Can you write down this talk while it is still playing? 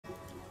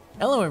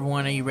Hello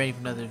everyone, are you ready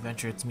for another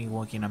adventure? It's me,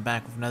 Wokey, and I'm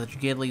back with another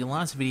Dragalia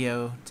Lost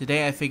video.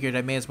 Today I figured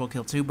I may as well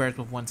kill two birds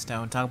with one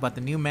stone, talk about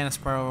the new mana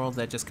spiral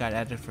that just got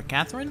added for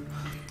Catherine,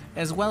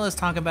 as well as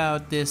talk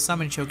about this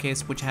summon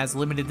showcase which has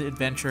limited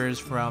adventures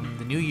from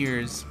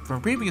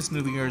previous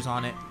New Year's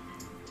on it,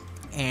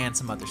 and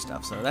some other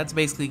stuff. So that's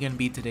basically going to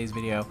be today's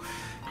video.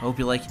 I hope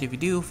you like it. If you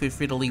do, feel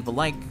free to leave a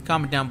like,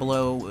 comment down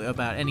below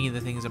about any of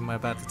the things I'm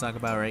about to talk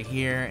about right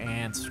here,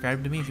 and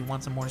subscribe to me if you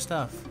want some more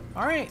stuff.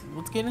 Alright,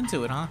 let's get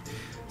into it, huh?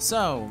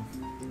 So,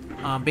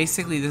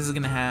 basically this is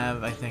going to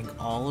have, I think,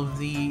 all of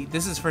the...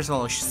 This is, first of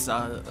all,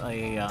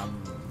 a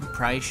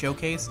prize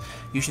showcase.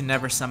 You should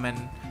never summon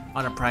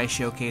on a prize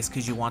showcase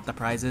because you want the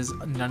prizes.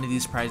 None of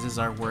these prizes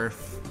are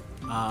worth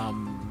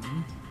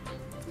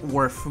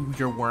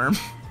your worm.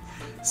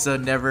 So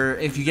never,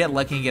 if you get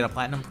lucky and get a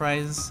platinum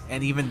prize,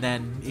 and even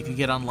then, if you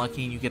get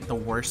unlucky and you get the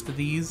worst of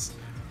these,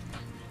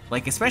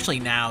 like especially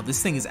now,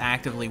 this thing is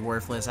actively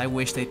worthless. I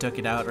wish they took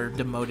it out or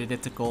demoted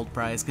it to gold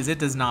prize, because it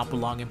does not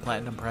belong in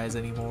platinum prize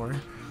anymore.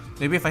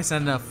 Maybe if I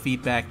send enough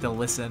feedback, they'll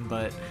listen,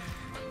 but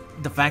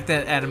the fact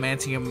that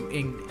adamantium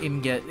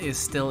ingot is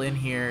still in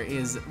here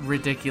is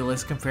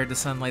ridiculous compared to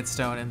sunlight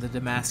stone and the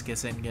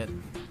Damascus ingot.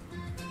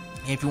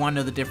 If you want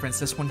to know the difference,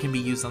 this one can be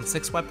used on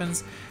 6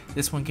 weapons,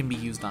 this one can be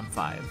used on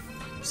 5.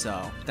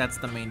 So that's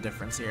the main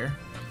difference here.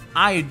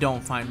 I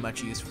don't find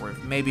much use for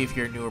it. Maybe if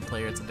you're a newer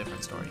player, it's a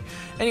different story.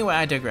 Anyway,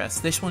 I digress.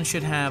 This one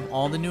should have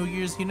all the New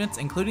Year's units,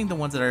 including the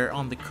ones that are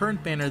on the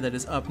current banner that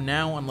is up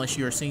now, unless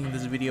you are seeing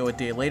this video a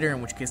day later,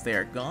 in which case they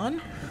are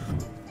gone.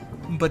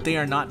 But they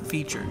are not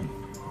featured.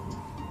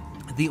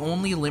 The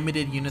only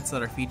limited units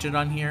that are featured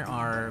on here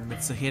are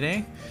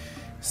Mitsuhide,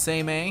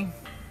 Seimei,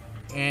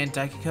 and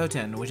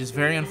Daikikoten, which is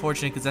very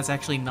unfortunate because that's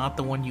actually not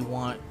the one you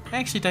want.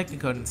 Actually,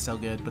 Daikikoten's still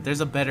good, but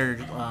there's a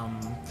better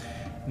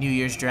New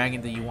Year's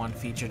Dragon that you want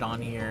featured on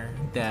here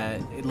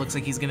that it looks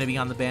like he's going to be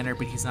on the banner,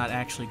 but he's not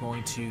actually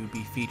going to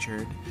be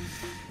featured.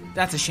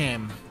 That's a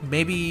shame.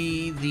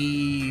 Maybe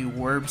the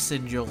Werb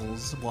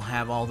Sigils will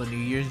have all the New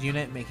Year's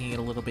unit, making it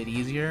a little bit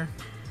easier.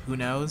 Who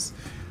knows?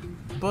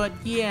 But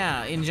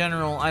yeah, in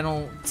general, I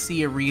don't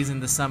see a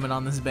reason to summon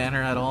on this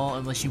banner at all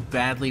unless you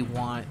badly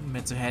want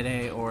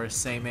Mitsuhide or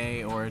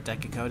Seimei or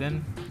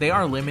Daikikoten. They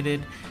are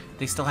limited.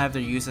 They still have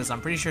their uses. I'm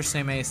pretty sure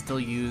Seimei is still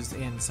used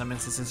in some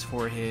instances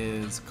for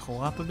his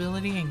co-op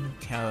ability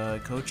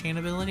and co-chain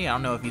ability. I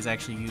don't know if he's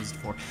actually used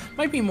for...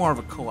 Might be more of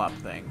a co-op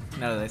thing,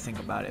 now that I think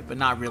about it, but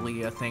not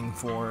really a thing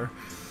for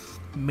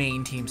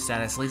main team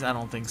status. At least I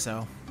don't think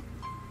so.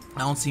 I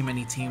don't see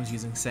many teams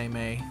using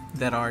Seimei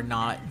that are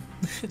not...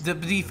 To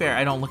be fair,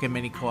 I don't look at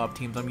many co-op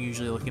teams. I'm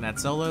usually looking at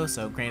solo,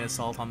 so grain of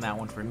salt on that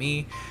one for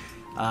me.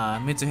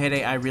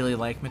 Mitsuhide, I really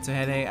like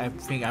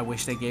Mitsuhide. I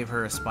wish they gave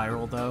her a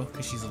spiral though,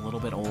 because she's a little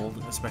bit old,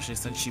 especially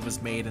since she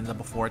was made in the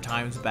before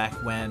times back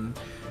when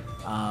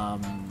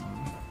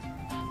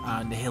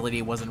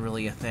nihility wasn't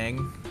really a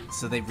thing.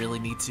 So they really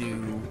need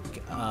to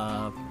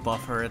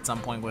buff her at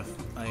some point with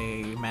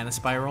a mana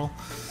spiral.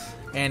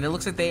 And it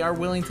looks like they are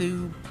willing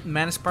to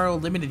mana spiral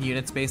limited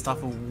units based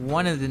off of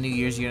one of the New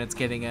Year's units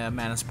getting a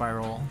mana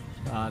spiral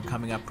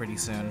coming up pretty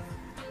soon.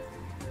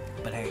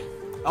 But hey.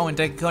 Oh, and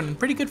Daikikoten,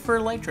 pretty good for a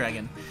light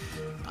dragon.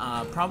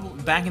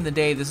 Probably back in the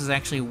day, this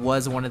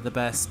was one of the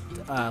best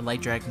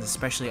light dragons,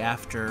 especially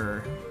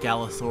after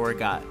Galathor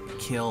got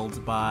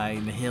killed by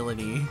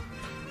nihility.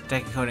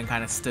 Daikikoten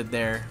kind of stood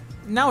there.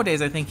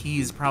 Nowadays, I think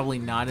he's probably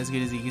not as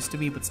good as he used to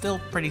be, but still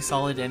pretty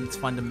solid, and it's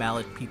fun to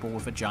mallet people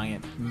with a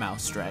giant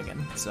mouse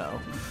dragon. So,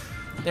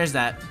 there's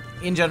that.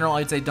 In general,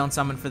 I'd say don't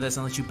summon for this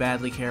unless you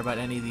badly care about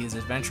any of these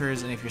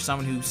adventures, and if you're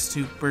someone who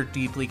super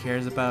deeply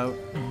cares about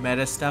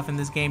meta stuff in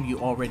this game, you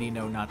already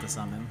know not to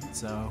summon.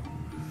 So,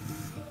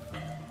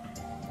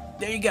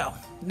 there you go.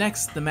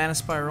 Next, the Mana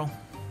Spiral.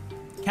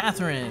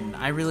 Catherine.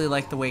 I really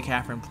like the way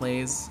Catherine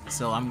plays,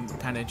 so I'm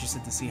kind of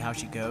interested to see how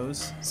she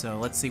goes. So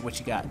let's see what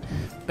she got.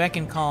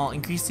 Beckon Call.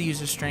 Increase the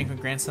user's strength and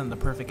grants them the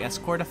perfect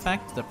escort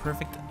effect. The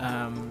perfect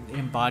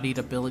embodied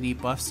ability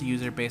buffs the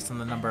user based on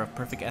the number of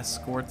perfect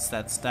escorts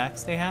that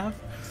stacks they have.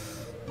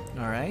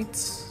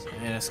 Alright.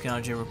 And a skill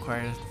energy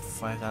requires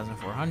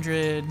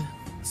 5,400.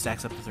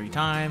 Stacks up to 3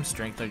 times.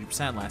 Strength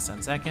 30%. Lasts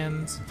 10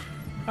 seconds.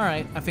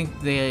 Alright. I think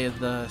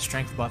the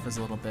strength buff is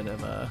a little bit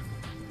of a...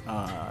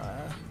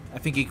 I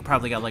think he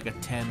probably got like a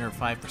 10 or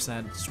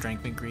 5%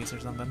 strength increase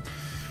or something.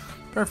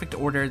 Perfect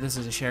order. This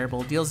is a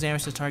shareable. Deals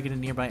damage to targeted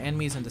nearby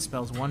enemies and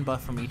dispels 1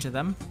 buff from each of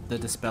them. The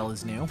dispel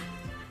is new.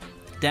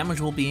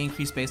 Damage will be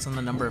increased based on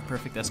the number of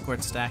perfect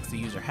escort stacks the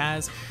user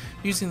has.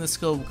 Using the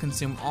skill will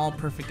consume all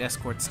perfect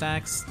escort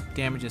stacks.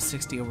 Damage is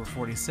 60 over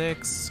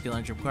 46. Skill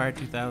energy required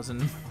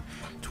 2,000.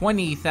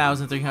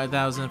 20,000,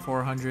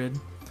 300,400.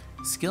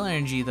 Skill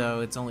energy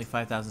though, it's only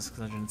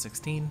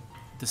 5,616.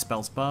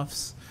 Dispels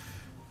buffs.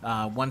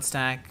 1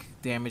 stack,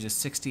 damage is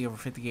 60 over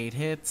 58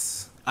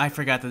 hits. I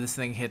forgot that this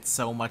thing hits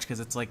so much because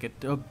it's like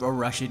a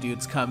rush of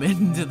dudes come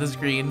into the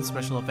screen.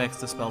 Special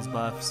effects, dispels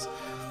buffs.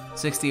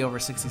 60 over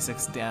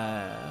 66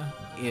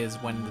 is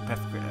when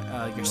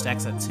your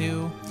stack's at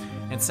 2.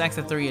 And stacks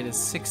at 3, it is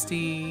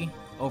 60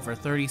 over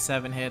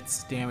 37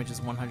 hits. Damage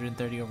is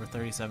 130 over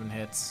 37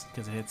 hits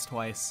because it hits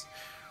twice.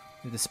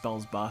 It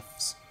dispels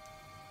buffs.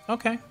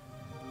 Okay.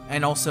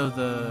 And also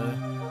the...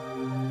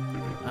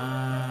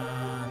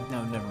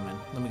 no, never mind.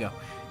 Let me go.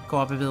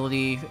 Co-op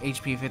ability,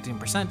 HP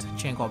 15%.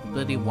 Chain co-op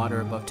ability,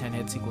 water above 10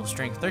 hits equals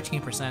strength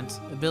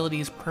 13%.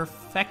 Abilities,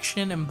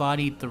 Perfection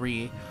Embodied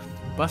 3.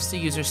 Buffs to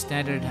user's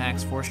standard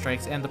attacks, 4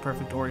 strikes, and the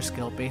Perfect Order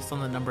skill based on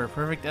the number of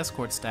perfect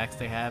escort stacks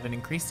they have, and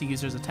increase the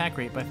user's attack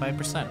rate by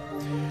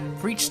 5%.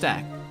 For each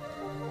stack.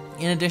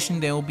 In addition,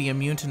 they will be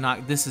immune to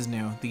knock... This is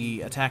new.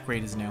 The attack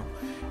rate is new.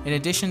 In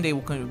addition, they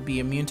will be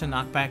immune to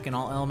knockback and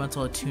all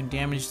elemental attuned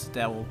damage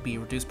that will be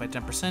reduced by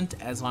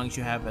 10% as long as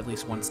you have at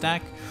least 1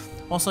 stack.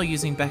 Also,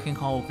 using Beck and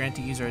Call will grant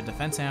the user a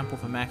defense amp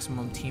with a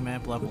maximum team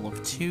amp level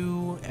of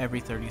 2 every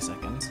 30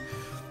 seconds.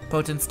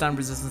 Potent stun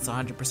resistance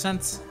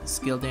 100%,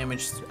 skill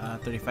damage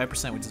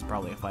 35%, which is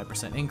probably a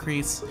 5%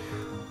 increase.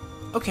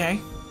 Okay.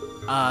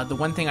 The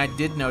one thing I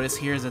did notice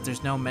here is that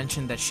there's no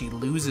mention that she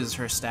loses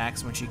her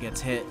stacks when she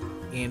gets hit.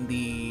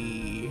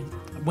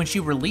 When she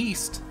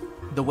released,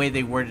 the way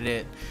they worded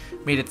it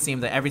made it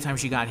seem that every time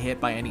she got hit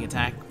by any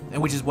attack,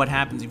 and which is what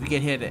happens if you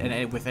get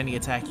hit with any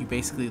attack, you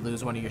basically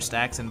lose one of your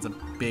stacks, and it's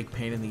a big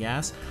pain in the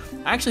ass.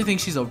 I actually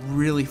think she's a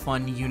really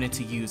fun unit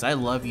to use. I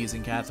love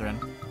using Catherine.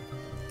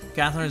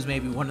 Catherine is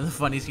maybe one of the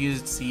funniest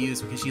units to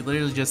use because she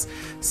literally just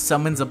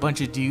summons a bunch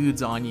of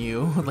dudes on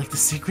you, like the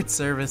Secret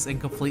Service, and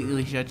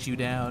completely shuts you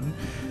down.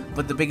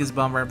 But the biggest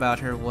bummer about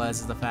her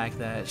was the fact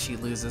that she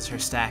loses her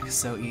stacks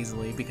so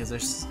easily because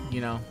there's,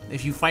 you know,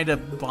 if you fight a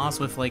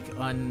boss with like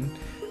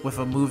with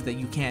a move that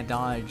you can't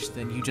dodge,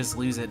 then you just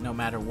lose it no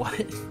matter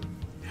what.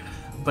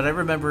 But I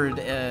remembered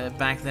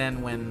back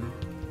then when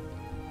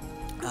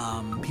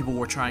people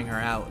were trying her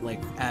out, like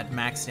at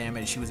max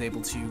damage, she was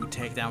able to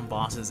take down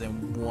bosses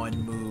in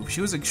one move. She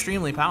was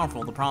extremely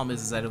powerful. The problem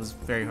is that it was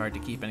very hard to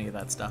keep any of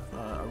that stuff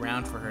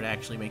around for her to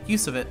actually make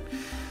use of it.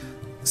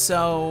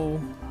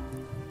 So,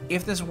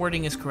 if this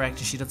wording is correct,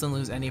 and she doesn't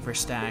lose any of her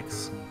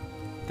stacks,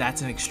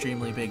 that's an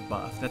extremely big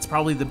buff. That's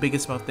probably the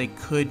biggest buff they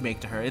could make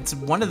to her. It's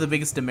one of the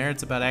biggest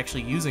demerits about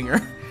actually using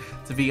her,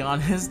 to be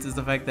honest, is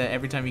the fact that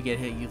every time you get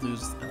hit, you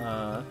lose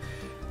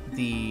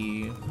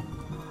the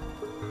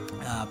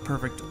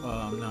perfect,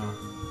 no.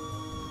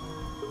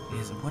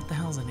 What the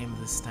hell is the name of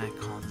this stack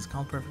called? It's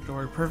called Perfect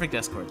Order? Perfect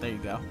Escort, there you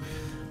go.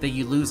 That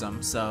you lose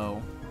them,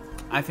 so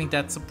I think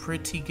that's a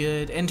pretty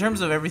good... In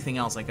terms of everything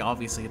else, like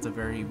obviously it's a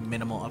very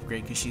minimal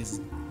upgrade because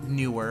she's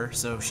newer,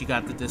 so she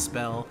got the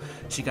Dispel,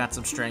 she got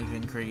some strength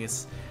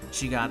increase,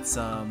 she got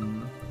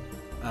some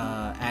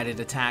added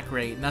attack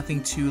rate,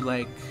 nothing too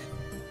like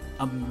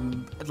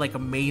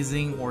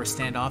amazing or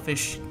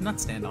standoffish. Not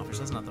standoffish,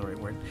 that's not the right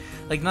word.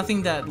 Like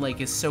nothing that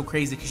like is so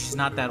crazy because she's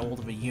not that old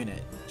of a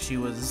unit. She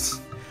was...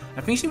 I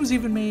think she was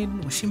even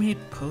made... Was she made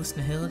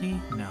post-Nihility?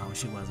 No,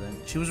 she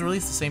wasn't. She was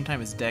released the same time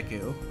as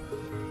Deku,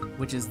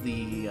 which is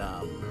the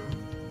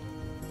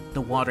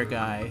water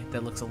guy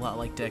that looks a lot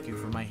like Deku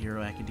from My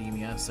Hero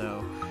Academia,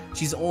 so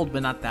she's old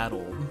but not that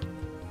old.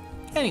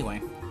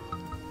 Anyway,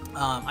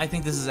 I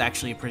think this is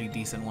actually a pretty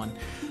decent one.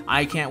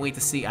 I can't wait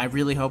to see. I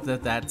really hope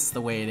that that's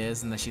the way it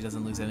is and that she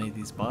doesn't lose any of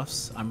these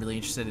buffs. I'm really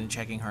interested in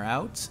checking her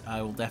out.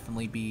 I will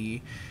definitely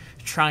be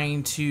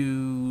trying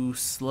to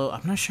slow...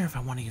 I'm not sure if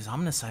I want to use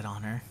Omnicide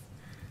on her.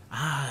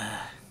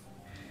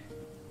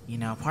 You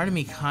know, part of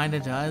me kind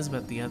of does,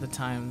 but the other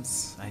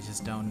times, I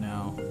just don't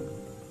know.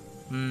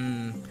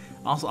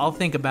 I'll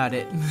think about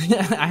it.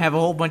 I have a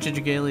whole bunch of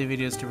Dragalia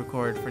videos to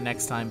record for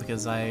next time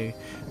because I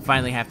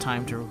finally have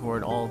time to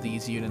record all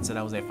these units that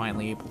I was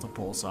finally able to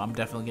pull, so I'm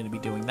definitely going to be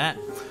doing that.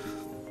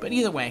 But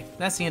either way,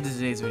 that's the end of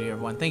today's video,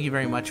 everyone. Thank you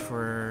very much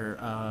for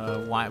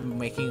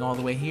making all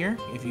the way here,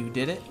 if you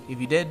did it. If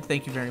you did,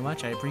 thank you very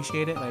much. I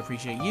appreciate it. I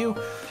appreciate you.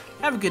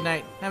 Have a good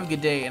night, have a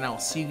good day, and I will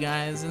see you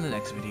guys in the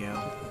next video.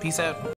 Peace out.